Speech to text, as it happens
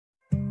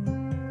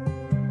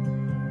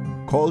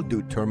Col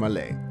du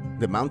Tourmalet,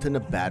 the mountain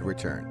of bad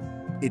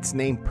return. Its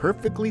name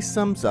perfectly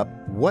sums up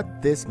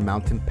what this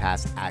mountain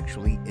pass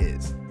actually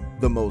is.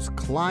 The most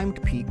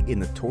climbed peak in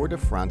the Tour de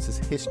France's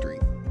history.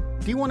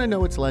 Do you want to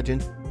know its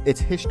legend, its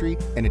history,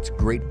 and its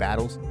great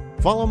battles?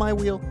 Follow my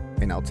wheel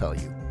and I'll tell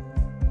you.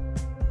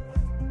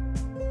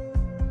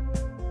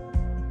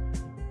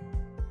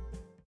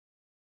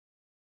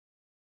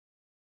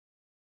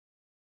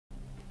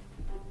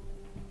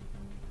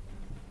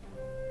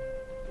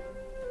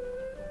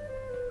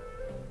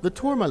 The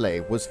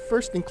Tourmalet was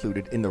first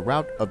included in the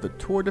route of the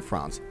Tour de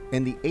France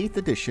in the 8th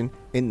edition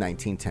in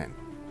 1910.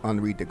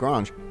 Henri de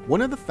Grange,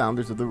 one of the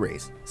founders of the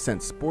race,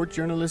 sent sport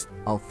journalist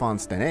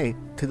Alphonse Tadej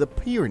to the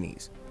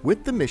Pyrenees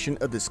with the mission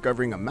of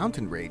discovering a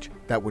mountain range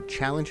that would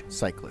challenge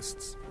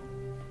cyclists.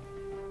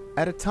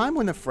 At a time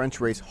when the French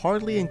race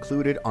hardly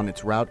included on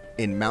its route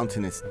in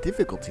mountainous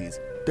difficulties,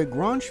 de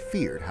Grange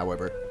feared,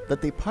 however,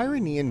 that the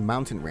Pyrenean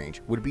mountain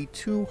range would be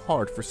too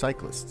hard for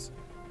cyclists.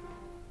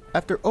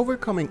 After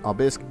overcoming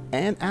Aubisque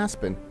and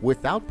Aspen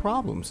without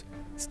problems,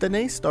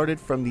 Tadej started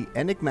from the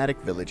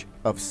enigmatic village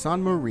of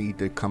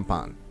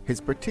Saint-Marie-de-Campagne, his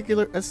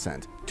particular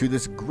ascent to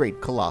this great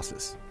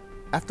colossus.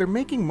 After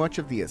making much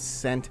of the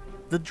ascent,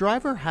 the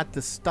driver had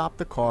to stop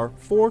the car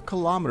 4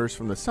 kilometers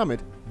from the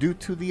summit due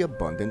to the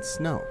abundant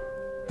snow.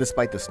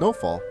 Despite the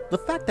snowfall, the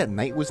fact that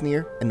night was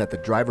near and that the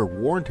driver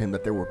warned him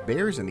that there were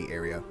bears in the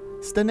area,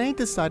 Tadej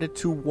decided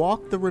to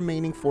walk the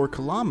remaining 4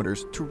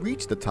 kilometers to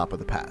reach the top of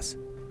the pass.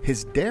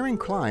 His daring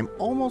climb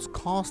almost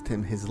cost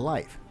him his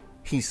life.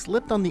 He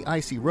slipped on the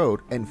icy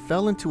road and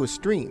fell into a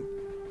stream.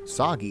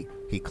 Soggy,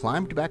 he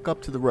climbed back up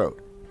to the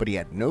road, but he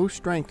had no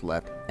strength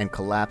left and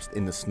collapsed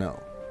in the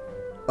snow.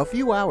 A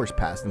few hours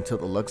passed until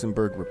the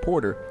Luxembourg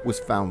reporter was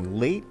found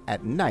late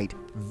at night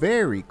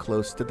very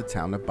close to the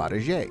town of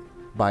Tadej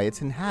by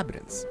its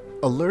inhabitants,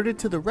 alerted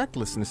to the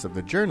recklessness of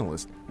the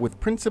journalist with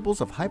principles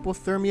of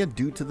hypothermia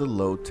due to the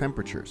low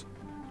temperatures.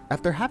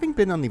 After having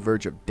been on the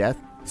verge of death,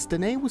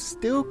 Tadej was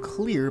still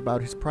clear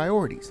about his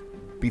priorities.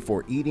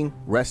 Before eating,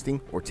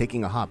 resting, or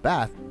taking a hot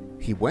bath,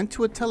 he went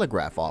to a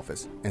telegraph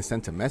office and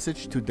sent a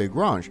message to de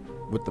Grange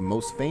with the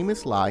most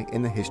famous lie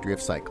in the history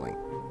of cycling.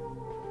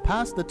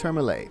 Pass the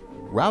Tourmalet,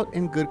 route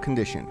in good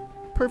condition,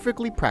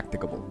 perfectly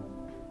practicable.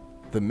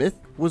 The myth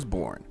was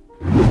born.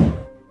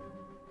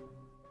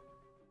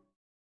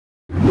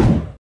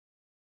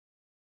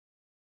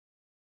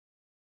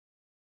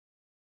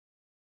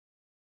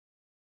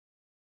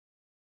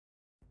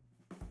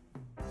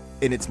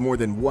 In its more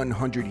than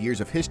 100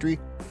 years of history,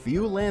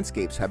 few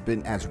landscapes have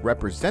been as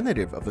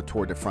representative of the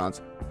Tour de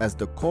France as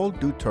the Col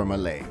du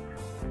Tourmalet.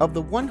 Of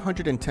the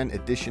 110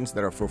 editions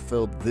that are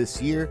fulfilled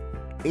this year,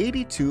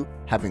 82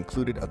 have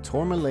included a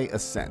Tourmalet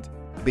ascent,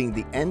 being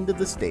the end of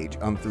the stage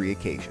on 3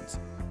 occasions: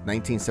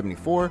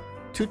 1974,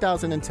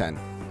 2010,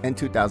 and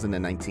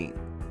 2019.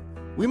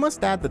 We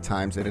must add the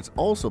times that it's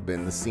also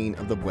been the scene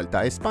of the Vuelta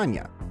a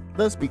España,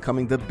 thus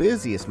becoming the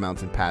busiest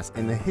mountain pass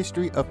in the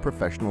history of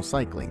professional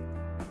cycling.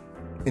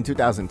 In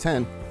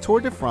 2010, Tour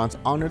de France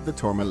honored the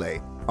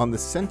Tourmalet on the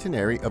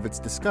centenary of its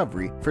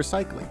discovery for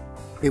cycling.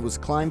 It was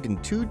climbed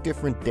in 2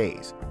 different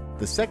days,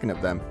 the second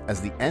of them as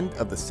the end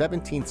of the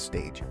 17th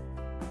stage.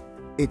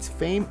 Its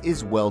fame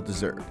is well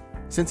deserved,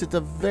 since it's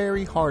a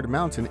very hard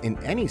mountain in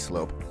any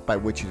slope by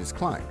which it is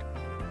climbed.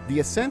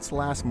 The ascents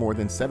last more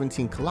than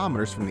 17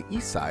 kilometers from the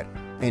east side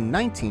and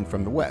 19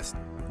 from the west,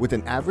 with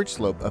an average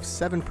slope of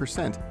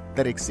 7%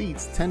 that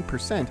exceeds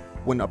 10%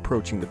 when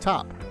approaching the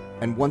top,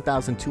 and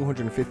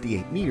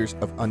 1,258 meters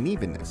of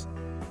unevenness.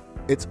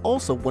 It's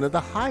also one of the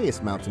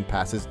highest mountain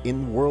passes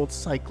in world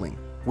cycling,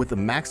 with a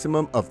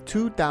maximum of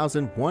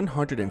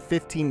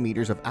 2,115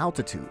 meters of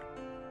altitude.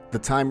 The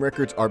time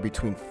records are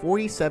between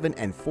 47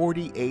 and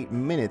 48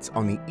 minutes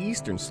on the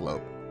eastern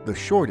slope, the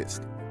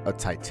shortest, a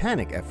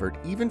titanic effort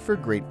even for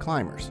great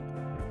climbers.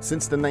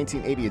 Since the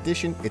 1980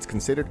 edition, it's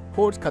considered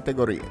hors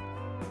catégorie.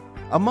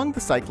 Among the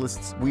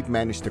cyclists we've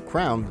managed to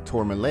crown the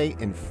Tourmalet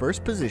in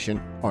first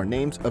position are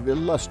names of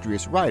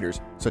illustrious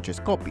riders such as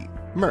Coppi,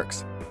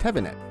 Merckx,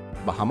 Thévenet,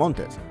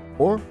 Bahamontes,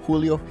 or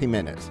Julio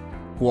Jiménez,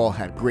 who all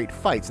had great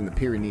fights in the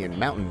Pyrenean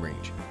mountain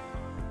range.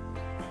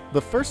 The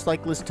first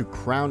cyclist to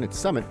crown its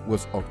summit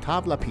was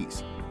Octave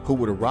Lapisse, who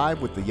would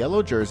arrive with the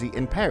yellow jersey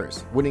in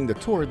Paris, winning the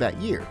Tour that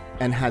year,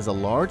 and has a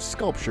large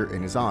sculpture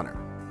in his honor.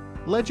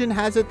 Legend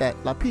has it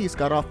that Lapisse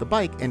got off the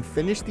bike and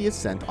finished the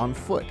ascent on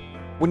foot.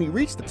 When he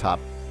reached the top,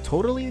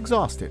 totally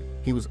exhausted,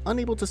 he was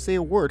unable to say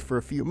a word for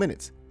a few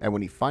minutes, and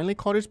when he finally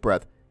caught his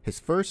breath, his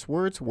first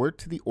words were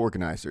to the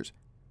organizers: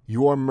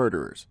 "You are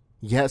murderers.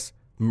 Yes,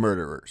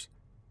 murderers."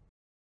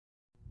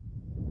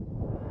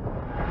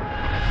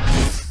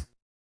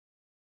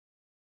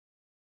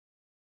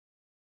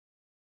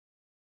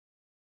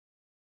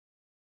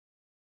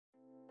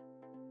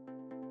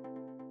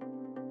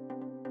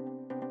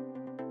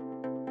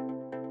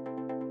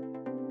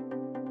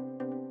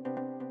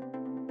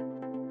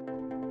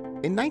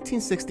 In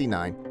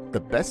 1969, the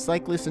best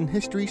cyclist in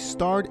history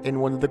starred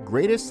in one of the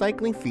greatest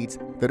cycling feats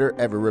that are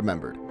ever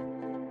remembered.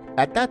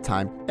 At that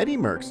time, Eddy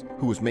Merckx,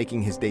 who was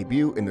making his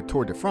debut in the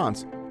Tour de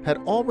France, had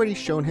already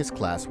shown his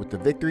class with the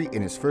victory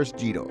in his first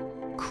Giro,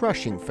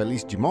 crushing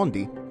Felice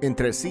Gimondi in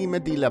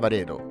Trecime di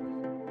Lavaredo.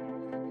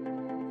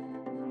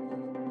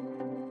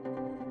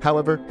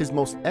 However, his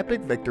most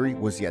epic victory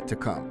was yet to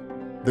come.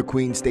 The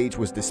Queen stage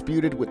was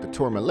disputed with the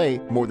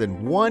Tourmalet more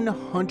than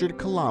 100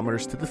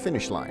 kilometers to the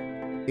finish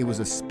line. It was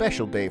a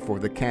special day for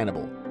the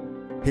cannibal.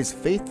 His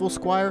faithful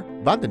squire,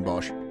 Van den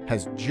Bosch,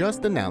 has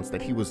just announced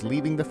that he was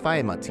leaving the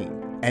Faema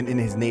team, and in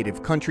his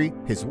native country,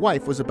 his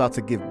wife was about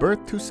to give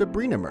birth to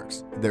Sabrina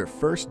Merckx, their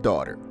first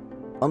daughter.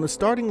 On the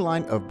starting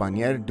line of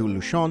Bagnères du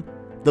Luchon,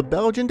 the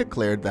Belgian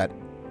declared that,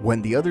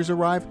 "When the others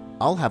arrive,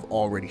 I'll have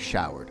already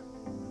showered."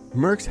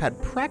 Merckx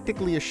had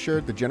practically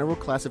assured the general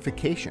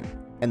classification,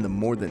 and the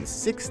more than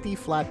 60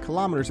 flat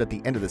kilometers at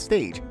the end of the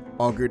stage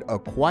augured a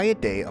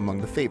quiet day among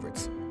the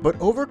favorites. But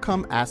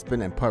overcome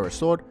Aspen and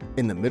Parasol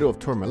in the middle of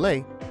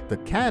Tourmalet, the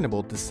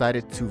cannibal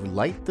decided to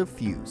light the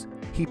fuse.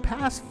 He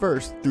passed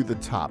first through the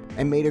top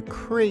and made a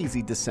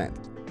crazy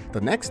descent.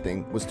 The next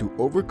thing was to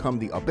overcome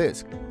the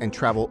Aubisque and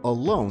travel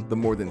alone the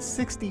more than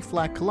 60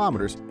 flat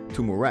kilometers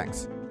to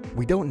Morenx.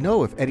 We don't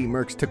know if Eddy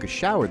Merckx took a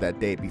shower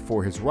that day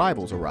before his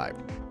rivals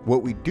arrived.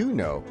 What we do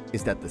know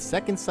is that the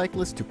second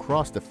cyclist to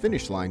cross the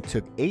finish line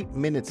took 8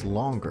 minutes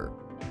longer.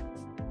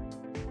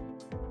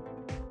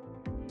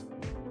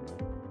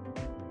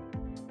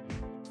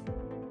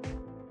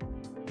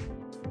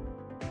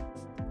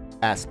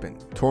 Aspen,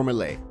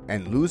 Tourmalet,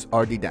 and Les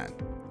Ardèdens.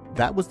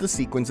 That was the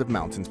sequence of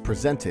mountains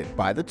presented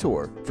by the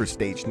Tour for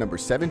stage number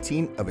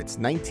 17 of its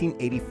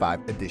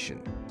 1985 edition.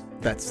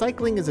 That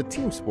cycling is a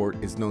team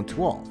sport is known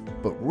to all,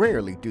 but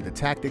rarely do the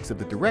tactics of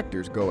the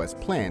directors go as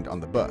planned on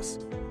the bus.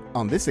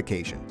 On this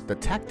occasion, the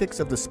tactics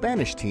of the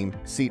Spanish team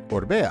Cid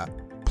Orbea,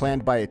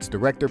 planned by its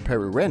director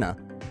Pereirena,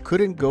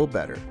 couldn't go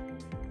better.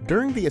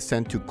 During the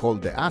ascent to Col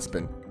de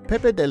Aspen,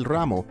 Pepe del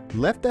Ramo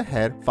left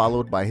ahead,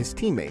 followed by his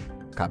teammate,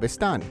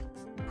 Cabestany,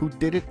 who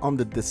did it on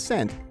the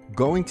descent,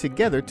 going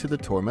together to the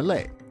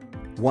Tourmalet.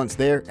 Once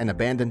there and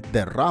abandoned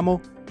Del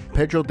Ramo,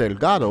 Pedro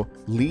Delgado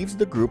leaves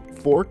the group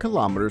 4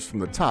 kilometers from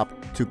the top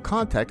to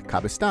contact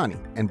Cabestany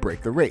and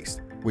break the race,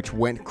 which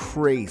went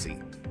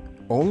crazy.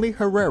 Only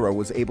Herrera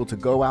was able to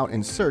go out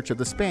in search of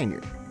the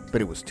Spaniard, but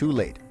it was too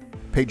late.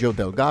 Pedro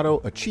Delgado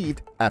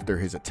achieved, after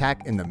his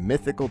attack in the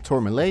mythical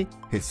Tourmalet,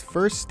 his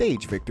first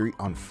stage victory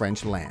on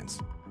French lands.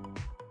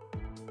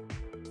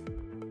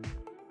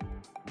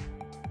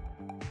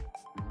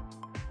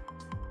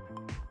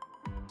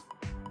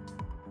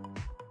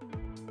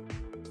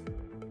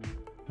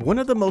 One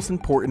of the most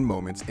important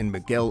moments in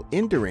Miguel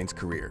Indurain's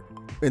career.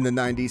 In the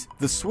 90s,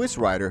 the Swiss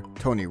rider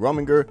Tony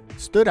Rominger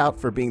stood out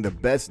for being the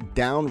best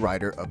down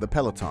rider of the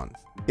peloton.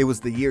 It was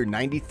the year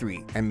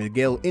 93, and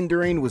Miguel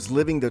Indurain was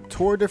living the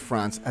Tour de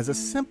France as a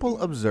simple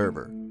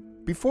observer.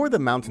 Before the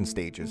mountain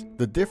stages,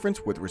 the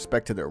difference with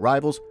respect to their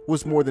rivals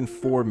was more than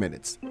 4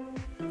 minutes.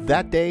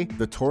 That day,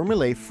 the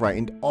Tourmalet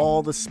frightened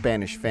all the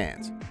Spanish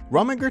fans.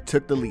 Rominger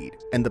took the lead,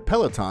 and the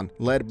peloton,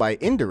 led by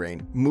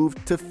Indurain,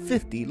 moved to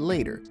 50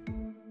 later.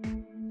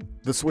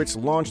 The Swiss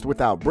launched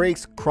without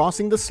brakes,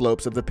 crossing the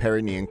slopes of the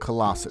Pyrenean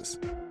Colossus.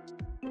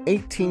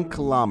 18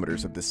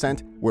 kilometers of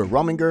descent where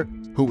Rominger,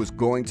 who was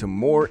going to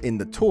more in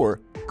the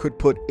Tour, could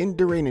put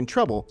Indurain in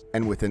trouble,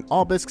 and with an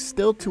Aubisque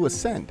still to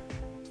ascend.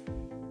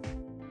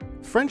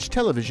 French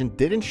television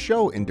didn't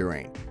show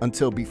Indurain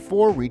until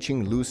before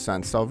reaching Les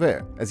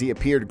Saints-Sauveur, as he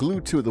appeared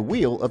glued to the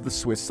wheel of the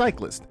Swiss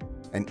cyclist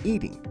and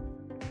eating.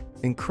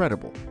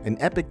 Incredible, an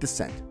epic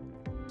descent.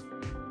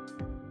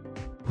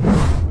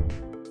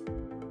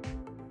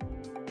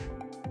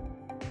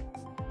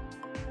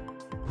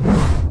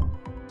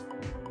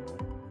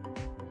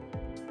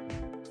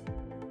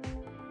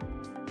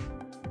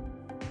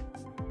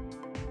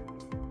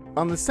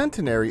 On the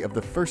centenary of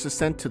the first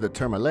ascent to the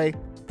Tourmalet,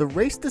 the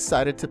race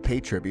decided to pay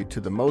tribute to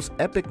the most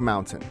epic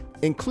mountain,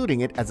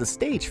 including it as a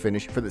stage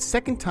finish for the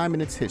second time in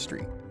its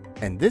history,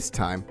 and this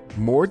time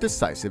more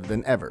decisive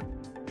than ever.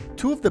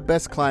 Two of the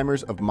best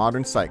climbers of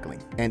modern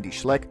cycling, Andy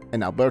Schleck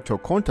and Alberto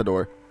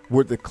Contador,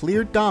 were the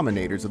clear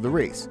dominators of the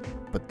race,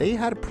 but they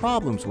had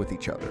problems with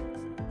each other.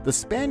 The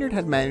Spaniard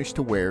had managed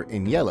to wear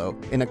in yellow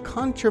in a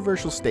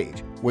controversial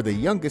stage where the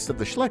youngest of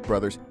the Schleck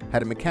brothers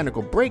had a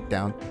mechanical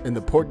breakdown in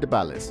the Porte de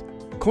Balles.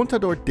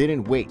 Contador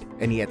didn't wait,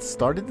 and he had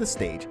started the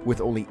stage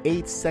with only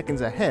 8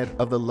 seconds ahead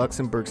of the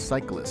Luxembourg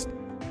cyclist.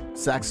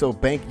 Saxo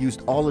Bank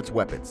used all its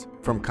weapons,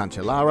 from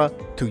Cancellara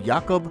to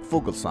Jakob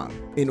Fuglsang,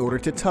 in order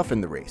to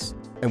toughen the race.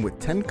 And with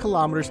 10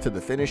 kilometers to the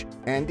finish,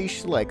 Andy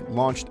Schleck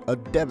launched a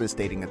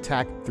devastating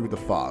attack through the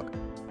fog.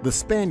 The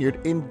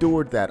Spaniard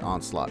endured that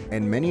onslaught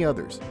and many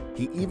others.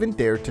 He even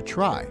dared to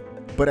try.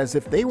 But as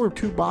if they were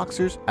two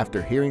boxers,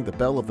 after hearing the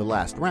bell of the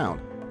last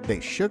round, they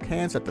shook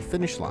hands at the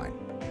finish line.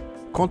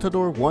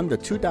 Contador won the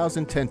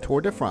 2010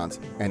 Tour de France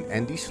and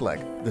Andy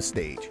Schleck the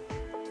stage.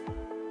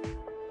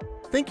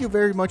 Thank you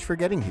very much for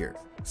getting here.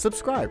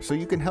 Subscribe so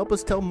you can help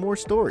us tell more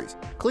stories.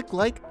 Click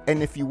like,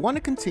 and if you want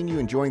to continue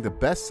enjoying the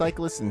best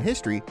cyclists in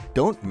history,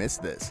 don't miss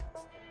this.